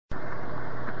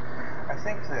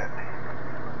think that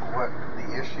what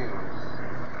the issue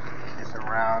is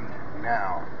around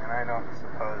now, and I don't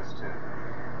suppose to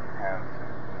have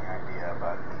any idea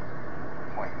about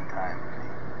the point in time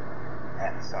being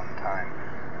at some time,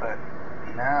 but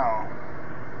now,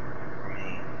 for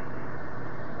me,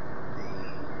 the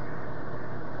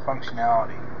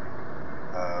functionality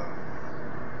of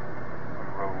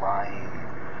relying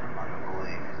on the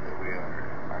belief that we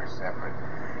are separate,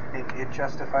 it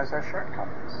justifies our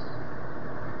shortcomings.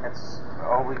 That's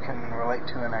all we can relate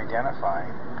to and identify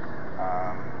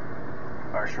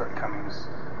our shortcomings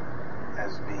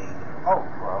as being, oh,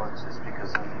 well, it's just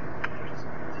because I'm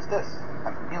just this.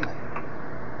 I'm human.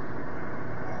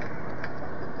 And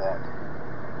I think that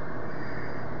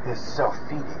is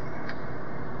self-feeding.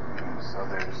 So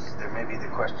there may be the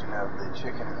question of the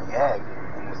chicken and the egg,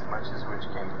 in as much as which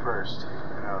came first.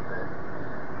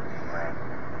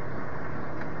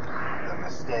 The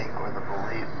mistake or the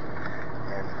belief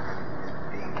in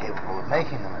being capable of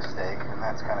making the mistake, and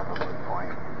that's kind of a moot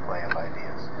point, play of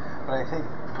ideas. But I think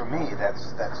for me,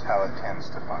 that's how it tends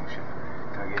to function.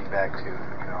 Getting back to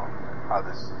how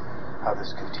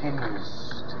this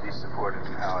continues to be supported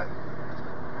and how it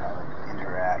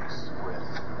interacts with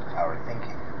our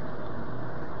thinking.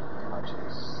 Much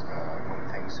as when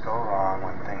things go wrong,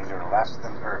 when things are less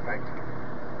than perfect,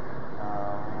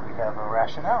 we have a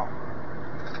rationale,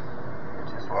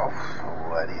 which is, well,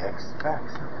 what do you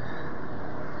expect?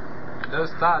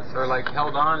 Those thoughts are like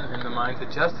held on in the mind to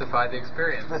justify the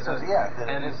experience.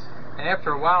 And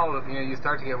after a while, you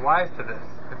start to get wise to this.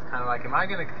 It's kind of like, am I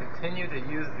going to continue to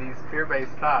use these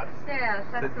fear-based thoughts? Yes,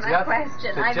 that's my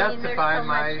question. To justify there's so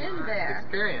my much in there.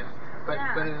 experience. But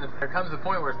there comes a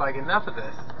point where it's like, enough of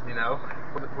this,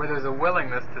 where there's a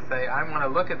willingness to say, I want to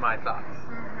look at my thoughts.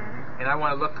 Mm-hmm. And I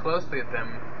want to look closely at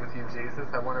them with you, Jesus.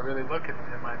 I want to really look at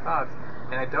my thoughts.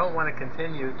 And I don't want to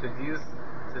continue to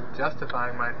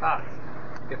justifying my thoughts.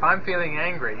 If I'm feeling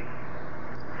angry,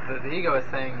 the ego is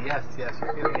saying, yes, you're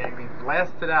feeling angry.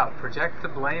 Blast it out. Project the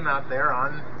blame out there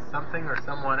on something or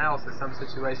someone else or some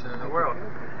situation in the world.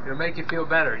 It'll make you feel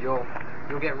better. You'll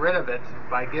get rid of it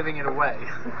by giving it away.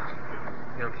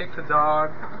 Kick the dog,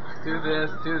 do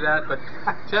this, do that, but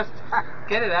just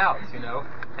get it out,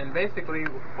 And basically,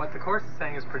 what the Course is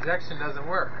saying is projection doesn't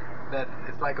work. That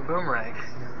it's like a boomerang.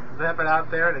 You zap it out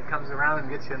there, and it comes around and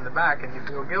gets you in the back, and you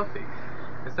feel guilty.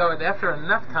 And so after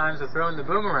enough times of throwing the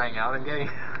boomerang out and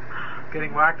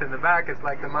getting whacked in the back, it's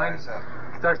like the mind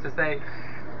starts to say,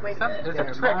 there's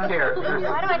a trick here.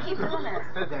 Why do I keep doing this?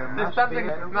 There's something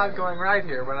that's not going right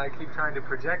here when I keep trying to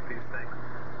project these things.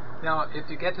 Now, if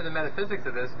you get to the metaphysics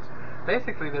of this,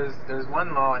 basically there's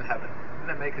one law in heaven. Doesn't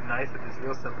that make it nice that it's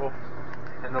real simple?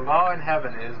 And the law in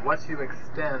heaven is what you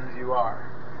extend, you are.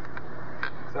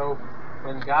 So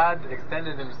when God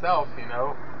extended himself,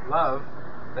 love,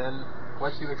 then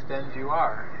what you extend, you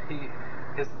are.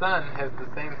 His Son has the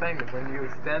same thing, that when you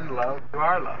extend love, you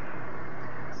are love.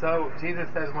 So Jesus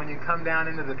says when you come down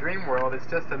into the dream world, it's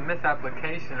just a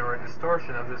misapplication or a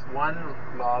distortion of this one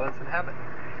law that's in heaven.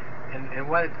 And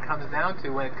what it comes down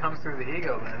to when it comes through the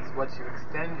ego lens, what you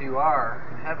extend you are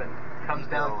in heaven, comes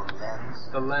down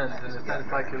the lens, in the sense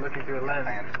like you're looking through a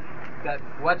lens, that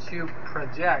what you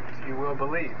project, you will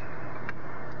believe.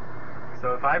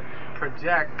 So if I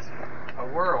project a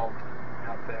world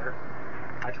out there,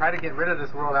 I try to get rid of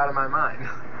this world out of my mind.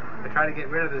 I try to get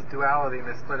rid of this duality and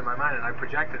this split in my mind, and I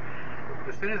project it.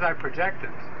 As soon as I project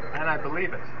it, then I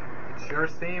believe it. It sure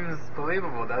seems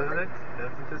believable, doesn't it?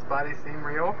 Doesn't this body seem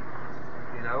real?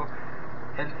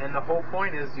 And the whole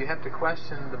point is you have to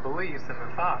question the beliefs and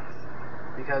the thoughts,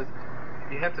 because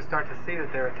you have to start to see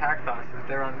that they're attack thoughts, that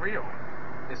they're unreal.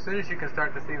 As soon as you can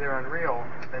start to see they're unreal,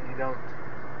 then you don't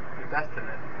invest in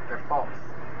it. They're false.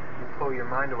 You pull your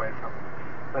mind away from them.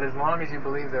 But as long as you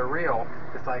believe they're real,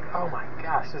 it's like, oh my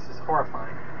gosh, this is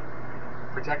horrifying.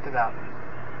 Project it out.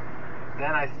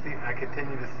 Then I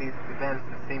continue to see events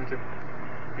that seem to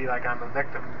be like I'm a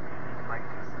victim. Like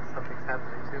something's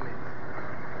happening to me.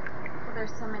 Well,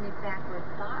 there's so many backward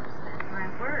thoughts then. My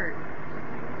word.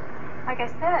 Like I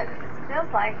said, it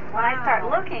feels like, when I start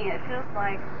looking, it feels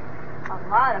like a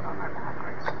lot of them are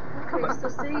backwards. Okay, so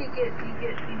say you get,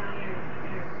 you're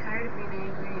tired of being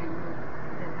angry and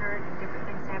you've been hurt and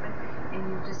different things happen, and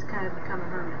you just kind of become a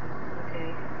hermit,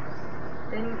 okay?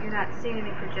 Then you're not seeing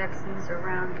any projections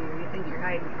around you. You think you're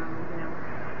hiding from them,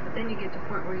 But then you get to a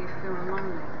point where you're feeling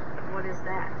lonely. What is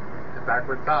that? The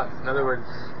backward thoughts. In other words,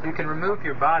 you can remove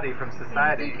your body from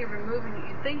society. You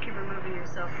think you're removing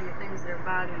yourself from the things that are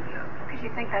bothering you. Because you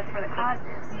think that's where the cause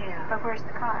is. Yeah. But where's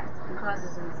the cause? The cause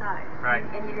is inside. Right.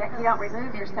 And you don't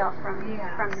remove yourself from your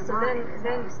mind.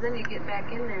 So then you get back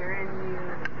in there and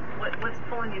what's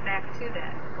pulling you back to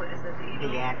that? What is it?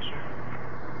 The action.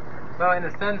 Well, in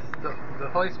a sense, the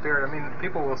Holy Spirit, I mean,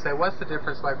 people will say, what's the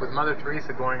difference like with Mother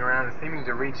Teresa going around and seeming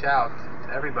to reach out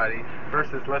to everybody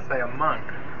versus, let's say, a monk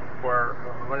or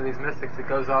one of these mystics that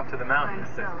goes off to the mountains?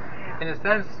 In a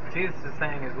sense, Jesus is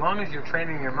saying, as long as you're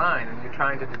training your mind and you're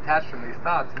trying to detach from these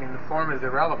thoughts, I mean, the form is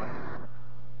irrelevant.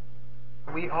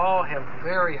 We all have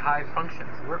very high functions.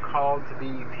 We're called to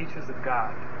be teachers of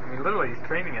God. I mean, literally, He's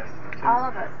training us. All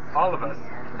of us. All of us.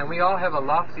 And we all have a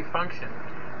lofty function.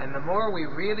 And the more we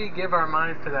really give our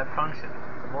minds to that function,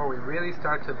 the more we really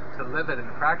start to live it and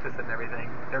practice it and everything,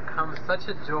 there comes such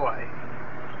a joy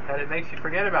that it makes you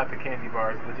forget about the candy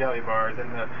bars, the jelly bars,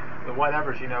 and the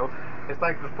whatevers, you know. It's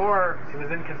like before, it was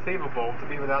inconceivable to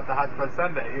be without the hot spread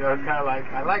sundae. You know, it's kind of like,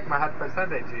 I like my hot spread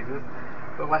sundae, Jesus.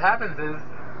 But what happens is,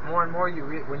 more and more,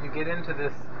 when you get into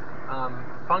this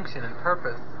function and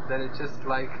purpose, that it's just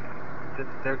like,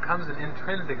 there comes an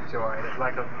intrinsic joy. It's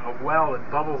like a well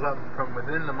that bubbles up from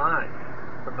within the mind,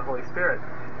 from the Holy Spirit.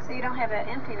 So you don't have that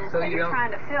emptiness So that you're trying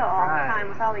to fill all the time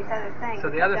with all these other things so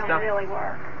the that other don't stuff, really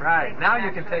work. Right. Now you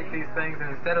can take these things,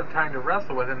 and instead of trying to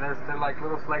wrestle with them, they're like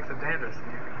little flakes of dandruff.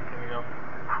 You know,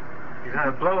 you kind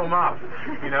of blow them off.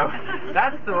 You know,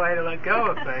 that's the way to let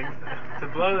go of things, to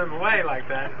blow them away like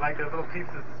that, like those little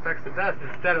pieces of specks of dust,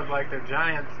 instead of like they're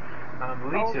giant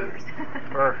leeches,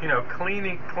 or, you know,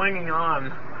 clinging on,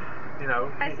 you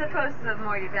know. I suppose the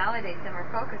more you validate them or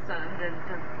focus on them,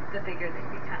 the bigger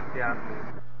they become.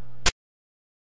 Yeah.